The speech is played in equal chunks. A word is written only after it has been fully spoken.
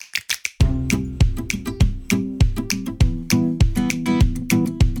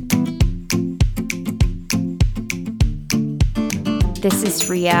this is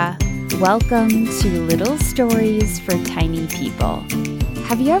Rhea. Welcome to Little Stories for Tiny People.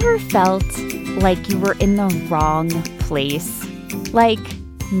 Have you ever felt like you were in the wrong place? Like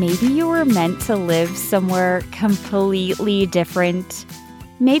maybe you were meant to live somewhere completely different?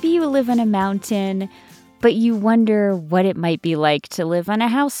 Maybe you live on a mountain, but you wonder what it might be like to live on a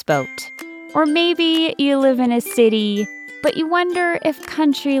houseboat. Or maybe you live in a city, but you wonder if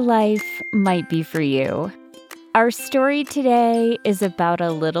country life might be for you. Our story today is about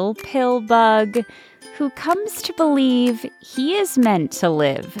a little pill bug who comes to believe he is meant to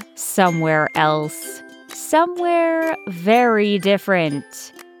live somewhere else. Somewhere very different.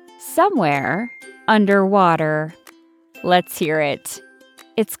 Somewhere underwater. Let's hear it.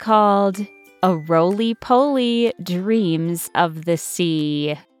 It's called A Roly-Poly Dreams of the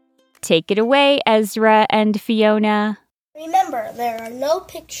Sea. Take it away, Ezra and Fiona. Remember, there are no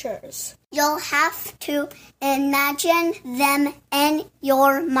pictures. You'll have to imagine them in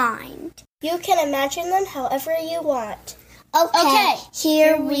your mind. You can imagine them however you want. Okay,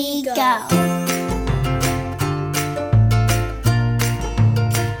 here we go.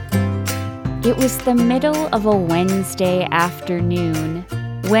 It was the middle of a Wednesday afternoon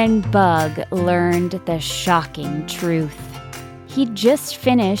when Bug learned the shocking truth. He'd just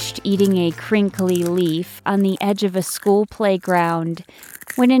finished eating a crinkly leaf on the edge of a school playground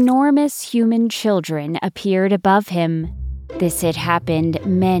when enormous human children appeared above him. This had happened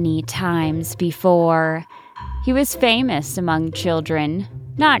many times before. He was famous among children,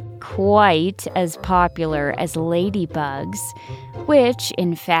 not quite as popular as ladybugs, which,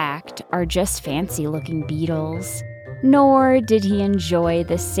 in fact, are just fancy-looking beetles. Nor did he enjoy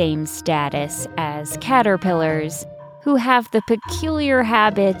the same status as caterpillars, who have the peculiar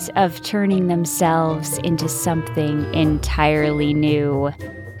habit of turning themselves into something entirely new.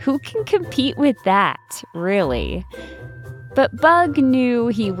 Who can compete with that, really? But Bug knew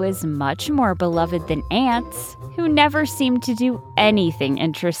he was much more beloved than ants, who never seemed to do anything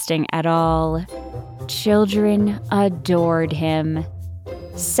interesting at all. Children adored him.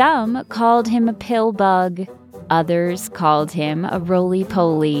 Some called him a pill bug. Others called him a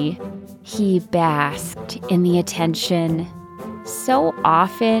roly-poly. He basked in the attention. So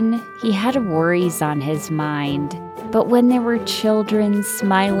often, he had worries on his mind. But when there were children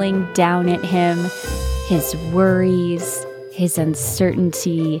smiling down at him, his worries, his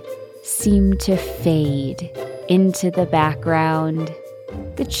uncertainty seemed to fade into the background.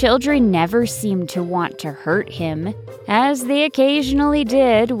 The children never seemed to want to hurt him, as they occasionally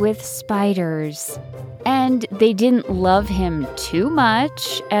did with spiders. And they didn't love him too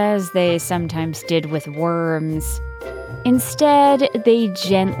much, as they sometimes did with worms. Instead, they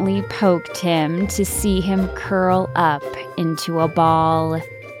gently poked him to see him curl up into a ball.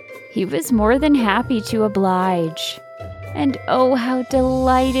 He was more than happy to oblige. And oh, how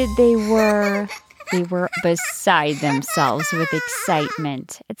delighted they were. They were beside themselves with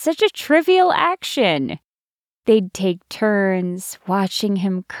excitement at such a trivial action. They'd take turns watching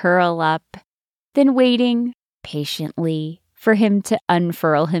him curl up, then waiting patiently for him to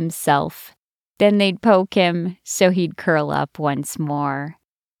unfurl himself. Then they'd poke him so he'd curl up once more.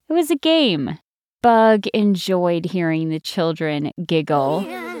 It was a game. Bug enjoyed hearing the children giggle.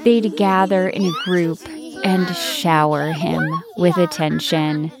 They'd gather in a group and shower him with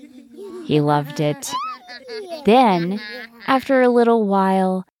attention. He loved it. Then, after a little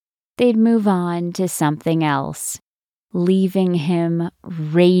while, they'd move on to something else, leaving him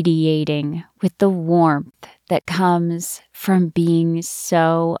radiating with the warmth that comes from being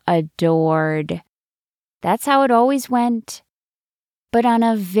so adored. That's how it always went. But on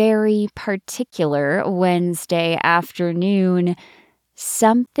a very particular Wednesday afternoon,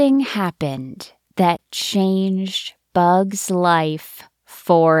 something happened that changed Bug's life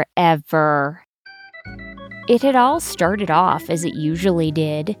forever. It had all started off as it usually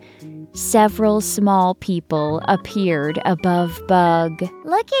did. Several small people appeared above Bug.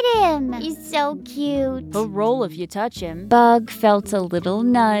 Look at him. He's so cute. A roll if you touch him. Bug felt a little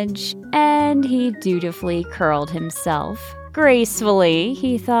nudge, and he dutifully curled himself, gracefully,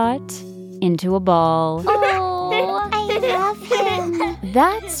 he thought, into a ball. Oh, I love him.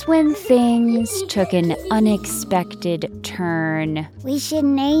 That's when things took an unexpected turn. We should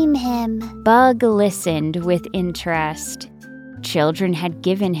name him. Bug listened with interest. Children had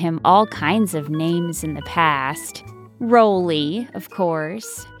given him all kinds of names in the past. Roly, of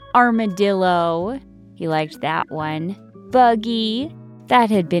course. Armadillo. He liked that one. Buggy. That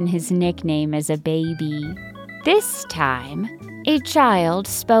had been his nickname as a baby. This time, a child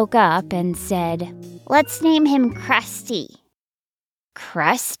spoke up and said, Let's name him Krusty.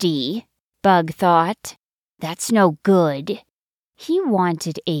 Krusty? Bug thought. That's no good. He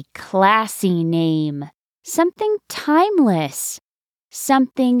wanted a classy name, something timeless,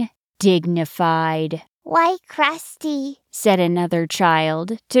 something dignified. Why Krusty? Said another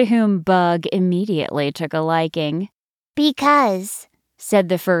child, to whom Bug immediately took a liking. Because, said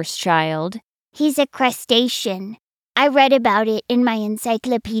the first child, he's a crustacean. I read about it in my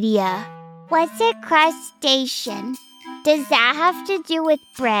encyclopedia. What's a crustacean? Does that have to do with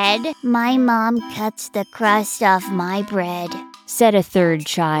bread? My mom cuts the crust off my bread, said a third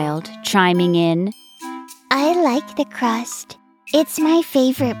child, chiming in. I like the crust. It's my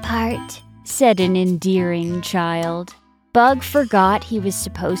favorite part, said an endearing child. Bug forgot he was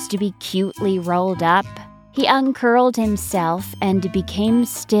supposed to be cutely rolled up. He uncurled himself and became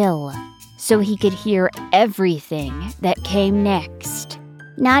still, so he could hear everything that came next.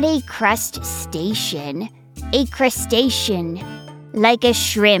 Not a crust station, a crustacean, like a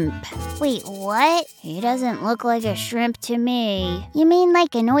shrimp. Wait, what? He doesn't look like a shrimp to me. You mean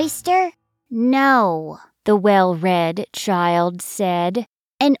like an oyster? No, the well-read child said.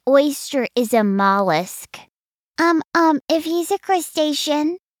 An oyster is a mollusk. If he's a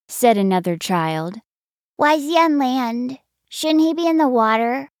crustacean, said another child. Why's he on land? Shouldn't he be in the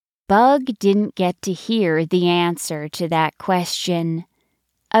water? Bug didn't get to hear the answer to that question.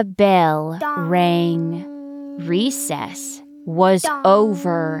 A bell rang. Recess was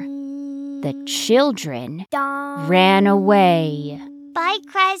over. The children ran away. Bye,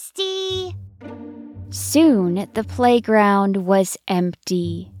 Krusty. Soon the playground was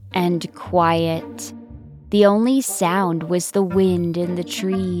empty and quiet. The only sound was the wind in the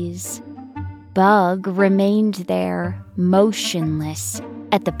trees. Bug remained there, motionless,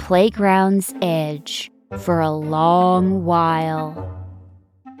 at the playground's edge for a long while.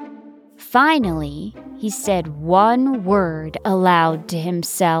 Finally, he said one word aloud to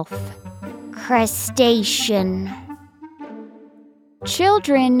himself. Crustacean.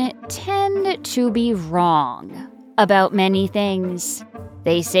 Children tend to be wrong about many things.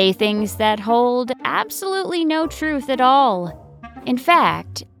 They say things that hold absolutely no truth at all. In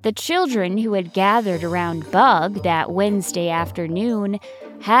fact, the children who had gathered around Bug that Wednesday afternoon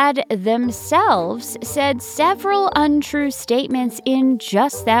had themselves said several untrue statements in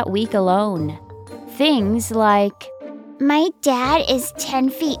just that week alone. Things like, my dad is 10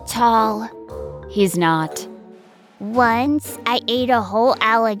 feet tall. He's not. Once I ate a whole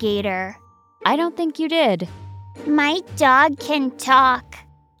alligator. I don't think you did. My dog can talk.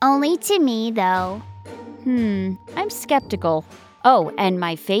 Only to me, though. I'm skeptical. Oh, and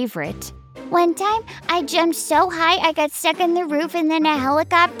my favorite. One time, I jumped so high I got stuck in the roof and then a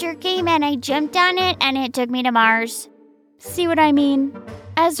helicopter came and I jumped on it and it took me to Mars. See what I mean?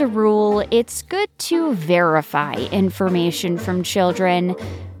 As a rule, it's good to verify information from children,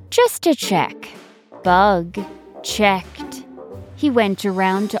 just to check. Bug checked. He went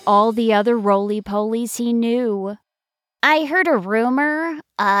around to all the other roly-polies he knew. I heard a rumor.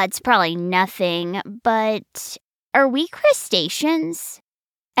 It's probably nothing, but are we crustaceans?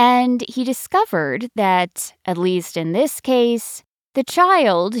 And he discovered that, at least in this case, the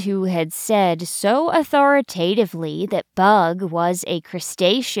child who had said so authoritatively that Bug was a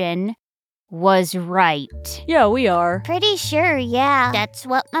crustacean was right. Yeah, we are. Pretty sure, yeah. That's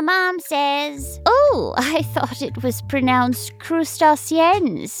what my mom says. Oh, I thought it was pronounced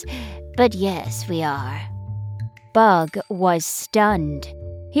crustaceans. But yes, we are. Bug was stunned.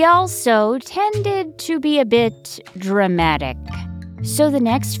 He also tended to be a bit dramatic. So the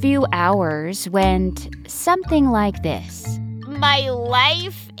next few hours went something like this. My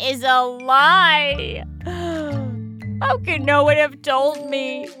life is a lie. How can no one have told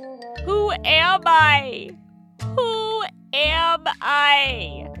me? Who am I? Who am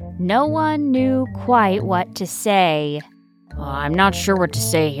I? No one knew quite what to say. I'm not sure what to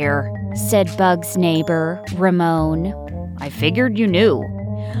say here, said Bug's neighbor, Ramon. I figured you knew.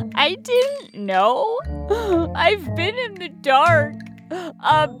 I didn't know. I've been in the dark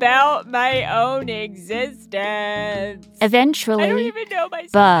about my own existence. Eventually, I don't even know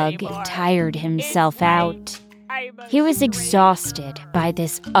myself Bug anymore. tired himself out. He was exhausted by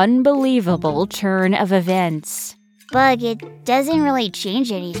this unbelievable turn of events. Bug, it doesn't really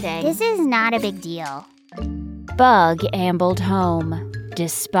change anything. This is not a big deal. Bug ambled home,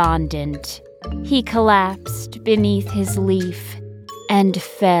 despondent. He collapsed beneath his leaf and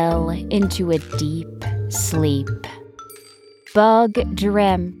fell into a deep sleep. Bug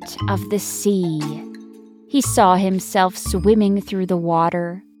dreamt of the sea. He saw himself swimming through the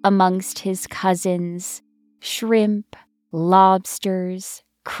water amongst his cousins. Shrimp, lobsters,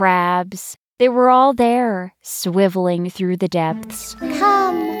 crabs. They were all there, swiveling through the depths.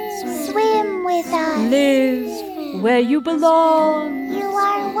 Come, swim with us. Live where you belong. You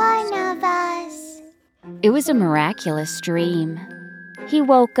are one of us. It was a miraculous dream. He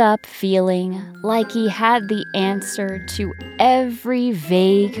woke up feeling like he had the answer to every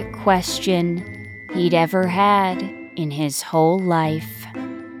vague question he'd ever had in his whole life.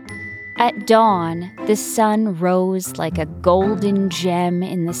 At dawn, the sun rose like a golden gem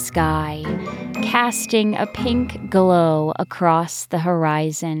in the sky, casting a pink glow across the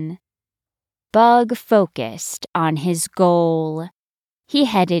horizon. Bug focused on his goal. He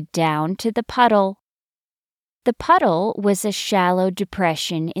headed down to the puddle. The puddle was a shallow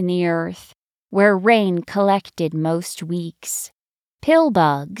depression in the earth where rain collected most weeks.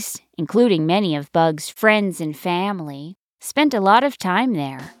 Pillbugs, including many of Bug's friends and family, spent a lot of time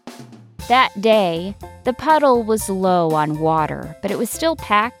there. That day, the puddle was low on water, but it was still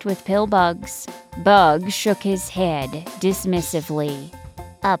packed with pillbugs. Bug shook his head dismissively.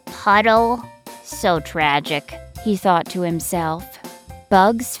 A puddle? So tragic, he thought to himself.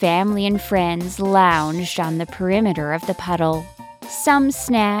 Bug's family and friends lounged on the perimeter of the puddle. Some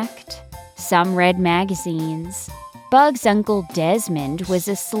snacked, some read magazines. Bug's Uncle Desmond was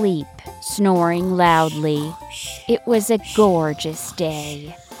asleep, snoring loudly. It was a gorgeous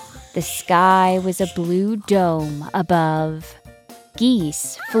day. The sky was a blue dome above.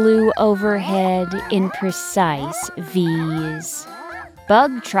 Geese flew overhead in precise V's.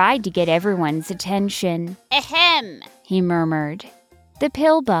 Bug tried to get everyone's attention. Ahem, he murmured. The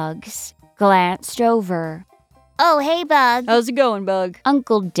pillbugs glanced over. Oh, hey, Bug. How's it going, Bug?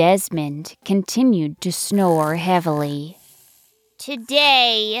 Uncle Desmond continued to snore heavily.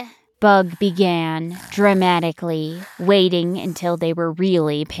 Today, Bug began dramatically, waiting until they were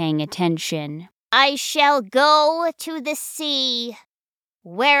really paying attention. I shall go to the sea,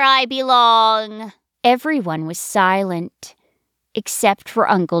 where I belong. Everyone was silent, except for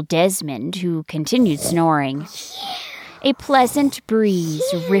Uncle Desmond, who continued snoring. A pleasant breeze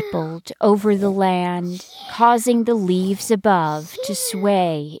rippled over the land, causing the leaves above to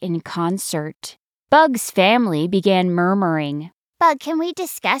sway in concert. Bug's family began murmuring. Bug, can we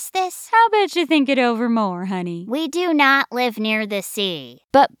discuss this? How about you think it over more, honey? We do not live near the sea.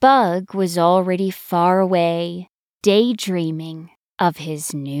 But Bug was already far away, daydreaming of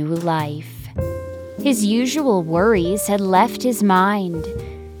his new life. His usual worries had left his mind.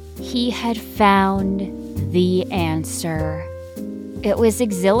 He had found the answer. It was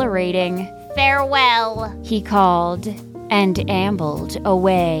exhilarating. Farewell, he called and ambled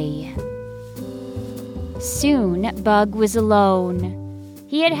away. Soon, Bug was alone.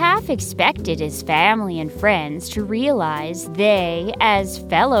 He had half expected his family and friends to realize they, as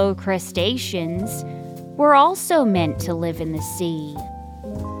fellow crustaceans, were also meant to live in the sea.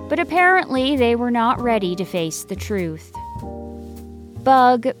 But apparently they were not ready to face the truth.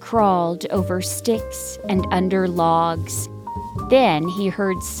 Bug crawled over sticks and under logs. Then he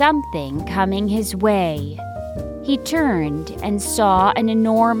heard something coming his way. He turned and saw an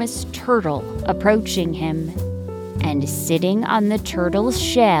enormous turtle approaching him. And sitting on the turtle's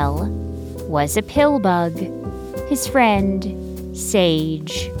shell was a pillbug, his friend,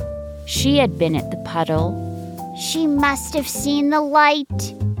 Sage. She had been at the puddle. She must have seen the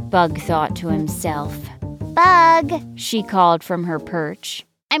light, Bug thought to himself. Bug, She called from her perch.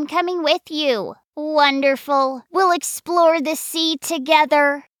 I'm coming with you. Wonderful. We'll explore the sea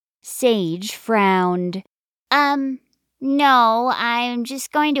together. Sage frowned. No, I'm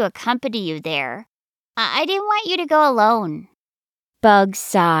just going to accompany you there. I didn't want you to go alone. Bug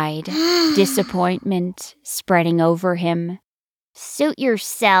sighed, disappointment spreading over him. Suit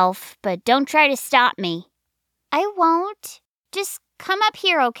yourself, but don't try to stop me. I won't. Just come up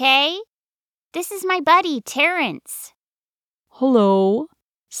here, okay? This is my buddy, Terrence. Hello,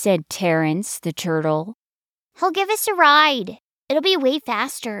 said Terrence the turtle. He'll give us a ride. It'll be way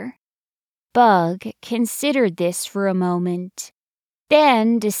faster. Bug considered this for a moment,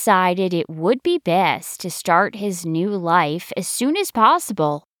 then decided it would be best to start his new life as soon as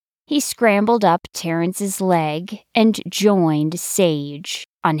possible. He scrambled up Terrence's leg and joined Sage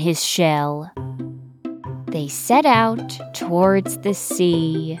on his shell. They set out towards the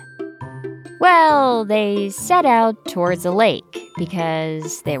sea. Well, they set out towards a lake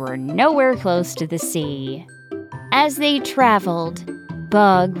because they were nowhere close to the sea. As they traveled,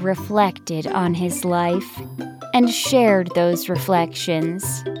 Bug reflected on his life and shared those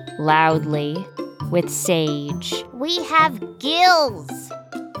reflections loudly with Sage. We have gills.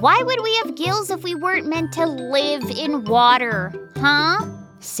 Why would we have gills if we weren't meant to live in water, huh?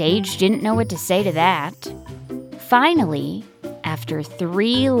 Sage didn't know what to say to that. Finally, after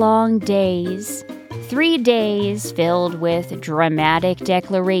 3 long days, 3 days filled with dramatic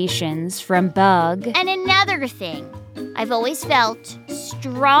declarations from Bug. And another thing, I've always felt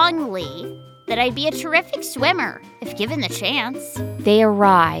strongly that I'd be a terrific swimmer if given the chance. They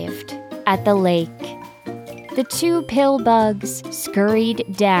arrived at the lake. The 2 pill bugs scurried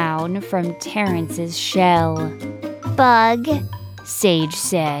down from Terrence's shell. Bug, Sage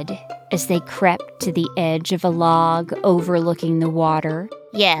said as they crept to the edge of a log overlooking the water.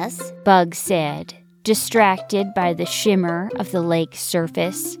 yes. Bug said, distracted by the shimmer of the lake's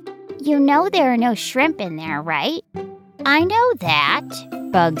surface. You know there are no shrimp in there, right? I know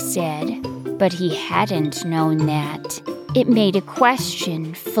that. Bug said, but he hadn't known that. It made a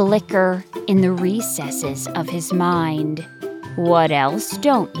question flicker in the recesses of his mind. What else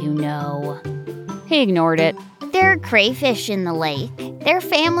don't you know? He ignored it. There are crayfish in the lake. They're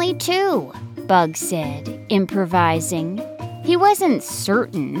family too. Bug said, improvising. He wasn't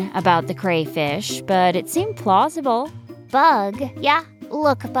certain about the crayfish, but it seemed plausible. Bug, yeah,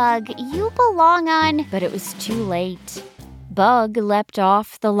 look, Bug, you belong on... But it was too late. Bug leapt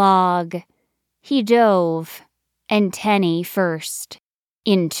off the log. He dove, antennae first,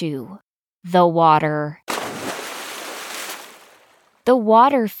 into the water. The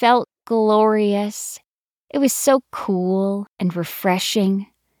water felt glorious. It was so cool and refreshing.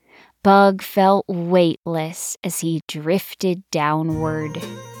 Bug felt weightless as he drifted downward.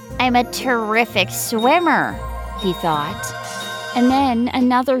 I'm a terrific swimmer, He thought. And then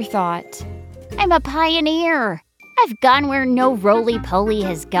another thought. I'm a pioneer. I've gone where no roly-poly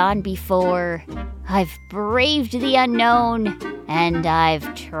has gone before. I've braved the unknown, and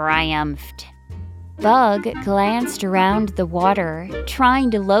I've triumphed. Bug glanced around the water,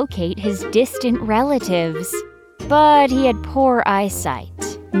 trying to locate his distant relatives. But he had poor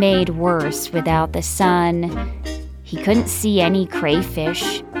eyesight, made worse without the sun. He couldn't see any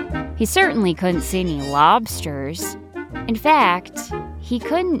crayfish. He certainly couldn't see any lobsters. In fact, he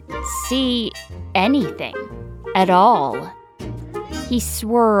couldn't see anything at all. He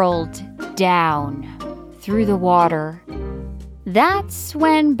swirled down through the water. That's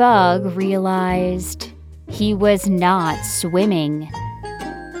when Bug realized he was not swimming.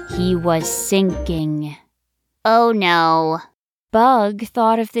 He was sinking. Oh no. Bug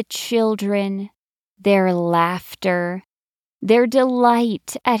thought of the children, their laughter, their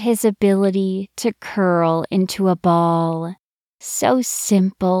delight at his ability to curl into a ball. So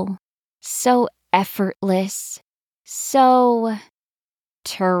simple, so effortless, so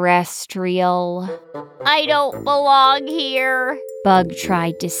terrestrial. I don't belong here. Bug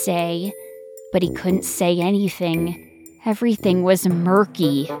tried to say, but he couldn't say anything. Everything was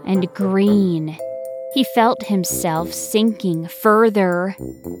murky and green. He felt himself sinking further.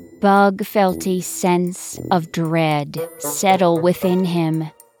 Bug felt a sense of dread settle within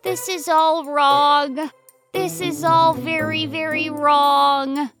him. This is all wrong. This is all very, very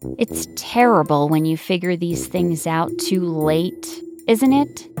wrong. It's terrible when you figure these things out too late, isn't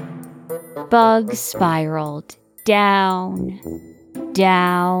it? Bug spiraled down,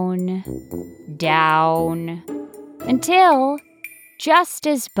 down, down, until, just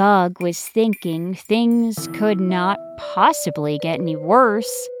as Bug was thinking things could not possibly get any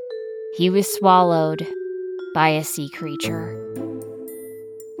worse, he was swallowed by a sea creature.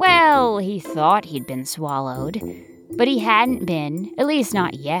 Well, he thought he'd been swallowed, but he hadn't been, at least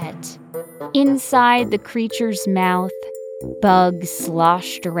not yet. Inside the creature's mouth, Bug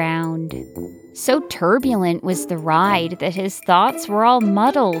sloshed around. So turbulent was the ride that his thoughts were all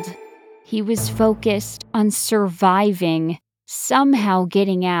muddled. He was focused on surviving, somehow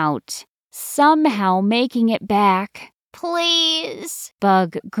getting out, somehow making it back. Please.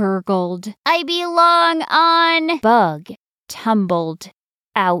 Bug gurgled. I belong on... Bug tumbled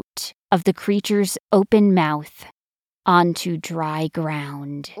out of the creature's open mouth onto dry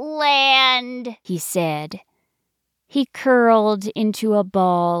ground. Land. He said. He curled into a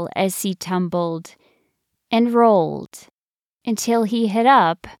ball as he tumbled and rolled until he hit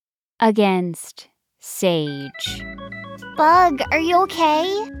up against Sage. Bug, are you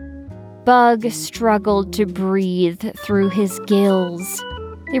okay? Bug struggled to breathe through his gills.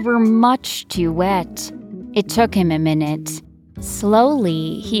 They were much too wet. It took him a minute.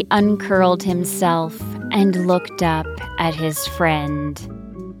 Slowly, he uncurled himself and looked up at his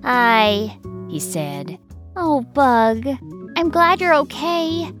friend. Hi, he said. Oh, Bug. I'm glad you're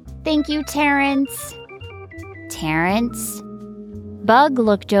okay. Thank you, Terrence. Terrence? Bug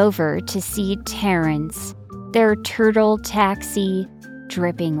looked over to see Terrence, their turtle taxi,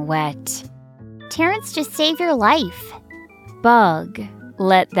 dripping wet. Terrence just saved your life. Bug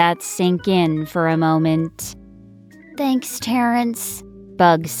let that sink in for a moment. Thanks, Terrence,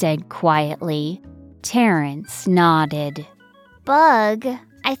 Bug said quietly, Terrence nodded. Bug,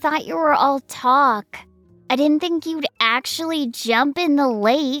 I thought you were all talk. I didn't think you'd actually jump in the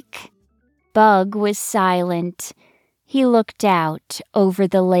lake. Bug was silent. He looked out over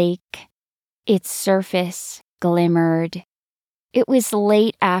the lake. Its surface glimmered. It was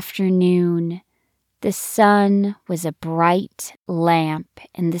late afternoon. The sun was a bright lamp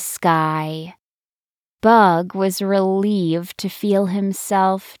in the sky. Bug was relieved to feel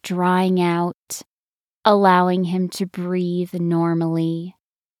himself drying out, allowing him to breathe normally.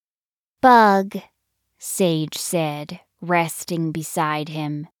 Bug, Sage said, resting beside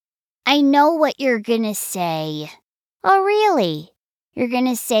him. I know what you're gonna say. Oh, really? You're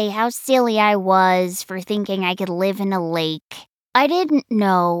gonna say how silly I was for thinking I could live in a lake. I didn't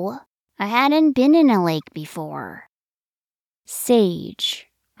know. I hadn't been in a lake before. Sage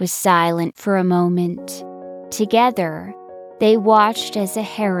was silent for a moment. Together, they watched as a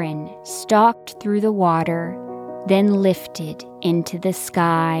heron stalked through the water, then lifted into the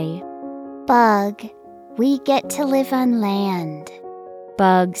sky. Bug, we get to live on land.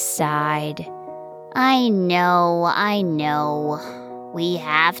 Bug sighed. I know. We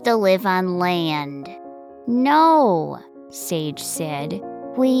have to live on land. No, Sage said.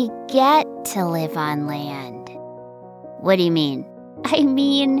 We get to live on land. What do you mean? I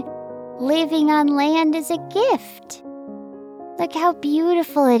mean, living on land is a gift. Look how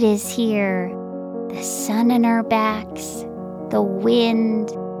beautiful it is here. The sun on our backs, the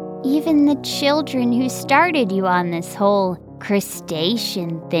wind, even the children who started you on this whole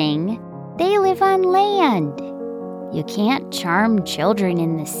crustacean thing, they live on land. You can't charm children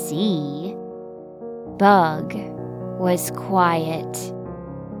in the sea. Bug was quiet.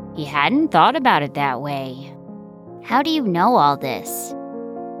 He hadn't thought about it that way. How do you know all this?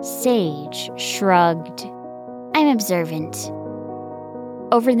 Sage shrugged. I'm observant.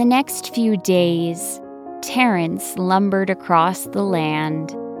 Over the next few days, Terrence lumbered across the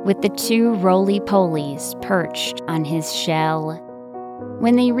land with the 2 roly-polies perched on his shell.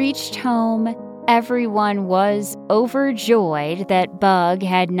 When they reached home, everyone was overjoyed that Bug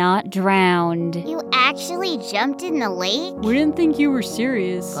had not drowned. You actually jumped in the lake? We didn't think you were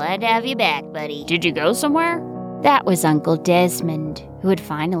serious. Glad to have you back, buddy. Did you go somewhere? That was Uncle Desmond, who had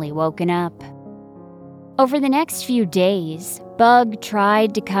finally woken up. Over the next few days, Bug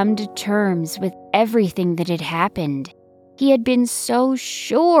tried to come to terms with everything that had happened. He had been so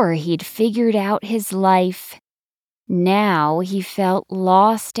sure he'd figured out his life. Now he felt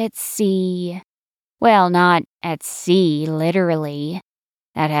lost at sea. Well, not at sea, literally.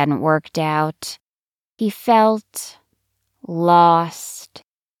 That hadn't worked out. He felt lost,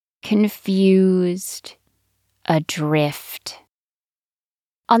 confused, adrift.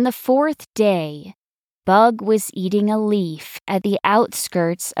 On the 4th day, Bug was eating a leaf at the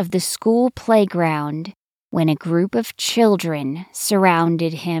outskirts of the school playground when a group of children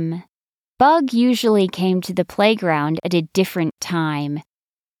surrounded him. Bug usually came to the playground at a different time,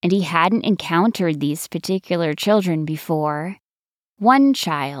 and he hadn't encountered these particular children before. One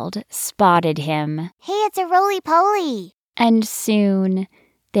child spotted him. Hey, it's a roly-poly! And soon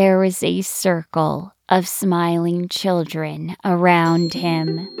there was a circle of smiling children around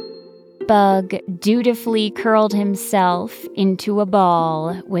him. Bug dutifully curled himself into a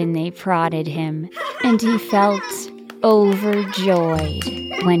ball when they prodded him, and he felt overjoyed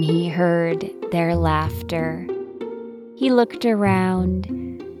when he heard their laughter. He looked around,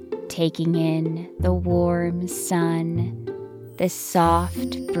 taking in the warm sun, the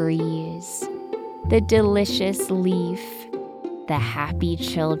soft breeze, the delicious leaf, the happy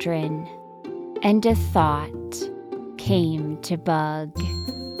children, and a thought came to Bug.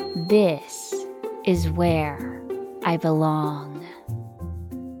 This is where I belong.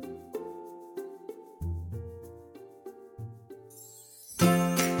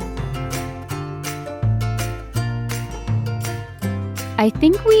 I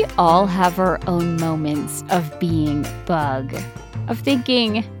think we all have our own moments of being Bug, of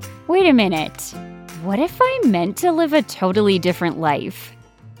thinking, wait a minute, what if I meant to live a totally different life?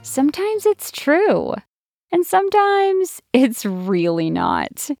 Sometimes it's true. And sometimes it's really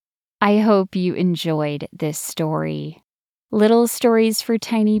not. I hope you enjoyed this story. Little Stories for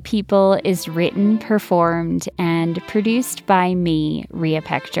Tiny People is written, performed, and produced by me, Rhea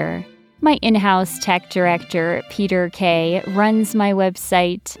Pector. My in-house tech director, Peter Kay, runs my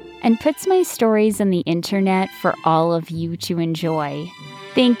website and puts my stories on the internet for all of you to enjoy.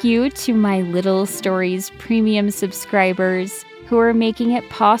 Thank you to my Little Stories premium subscribers who are making it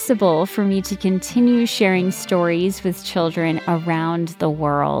possible for me to continue sharing stories with children around the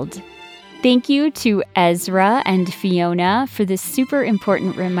world. Thank you to Ezra and Fiona for the super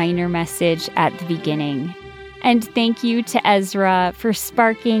important reminder message at the beginning. And thank you to Ezra for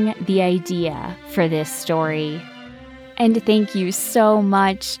sparking the idea for this story. And thank you so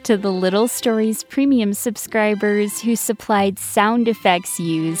much to the Little Stories Premium subscribers who supplied sound effects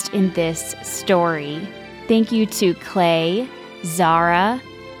used in this story. Thank you to Clay, Zara,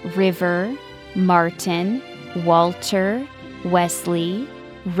 River, Martin, Walter, Wesley,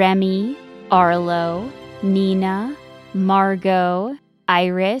 Remy, Arlo, Nina, Margot,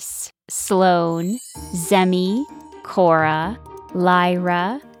 Iris, Sloan, Zemi, Cora,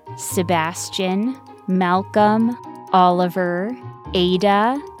 Lyra, Sebastian, Malcolm, Oliver,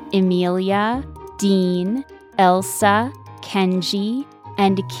 Ada, Emilia, Dean, Elsa, Kenji,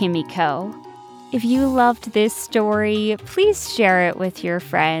 and Kimiko. If you loved this story, please share it with your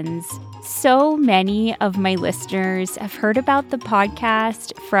friends. So many of my listeners have heard about the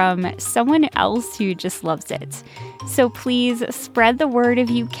podcast from someone else who just loves it. So please spread the word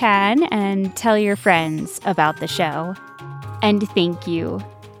if you can and tell your friends about the show. And thank you,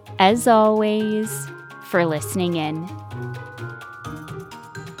 as always, for listening in.